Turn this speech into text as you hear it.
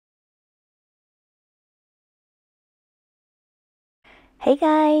Hey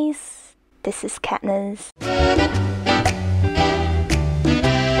guys, this is Katniss.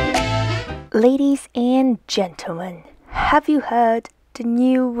 Ladies and gentlemen, have you heard the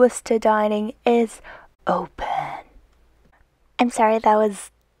new Worcester Dining is open? I'm sorry, that was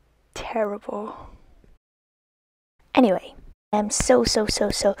terrible. Anyway, I'm so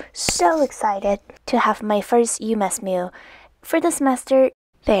excited to have my first UMass meal for the semester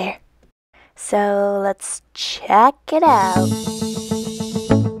there. So let's check it out.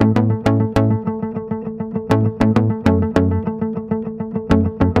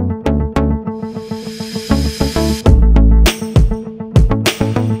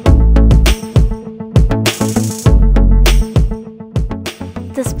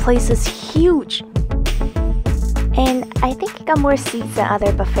 This place is huge, and I think it got more seats than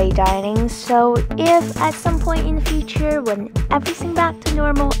other buffet dining, so if at some point in the future when everything back to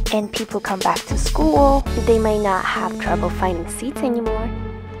normal and people come back to school, they may not have trouble finding seats anymore.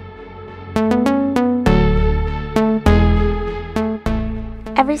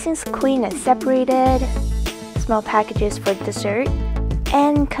 Everything's clean and separated, small packages for dessert,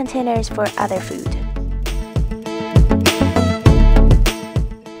 and containers for other food.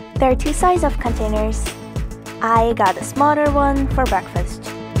 There are two sizes of containers. I got a smaller one for breakfast.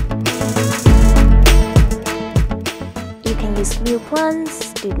 You can use meal plans,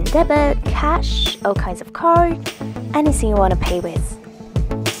 student debit, cash, all kinds of cards, anything you want to pay with.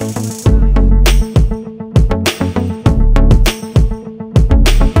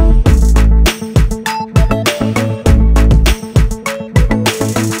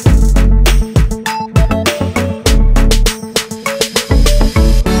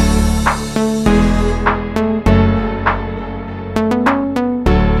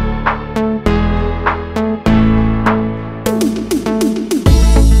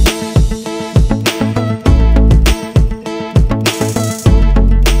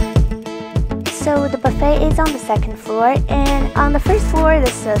 So the buffet is on the second floor, and on the first floor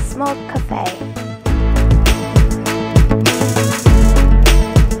there's a small cafe.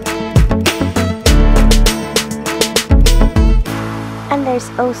 And there's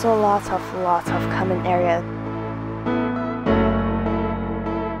also lots of common area.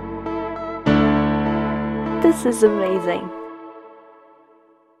 This is amazing.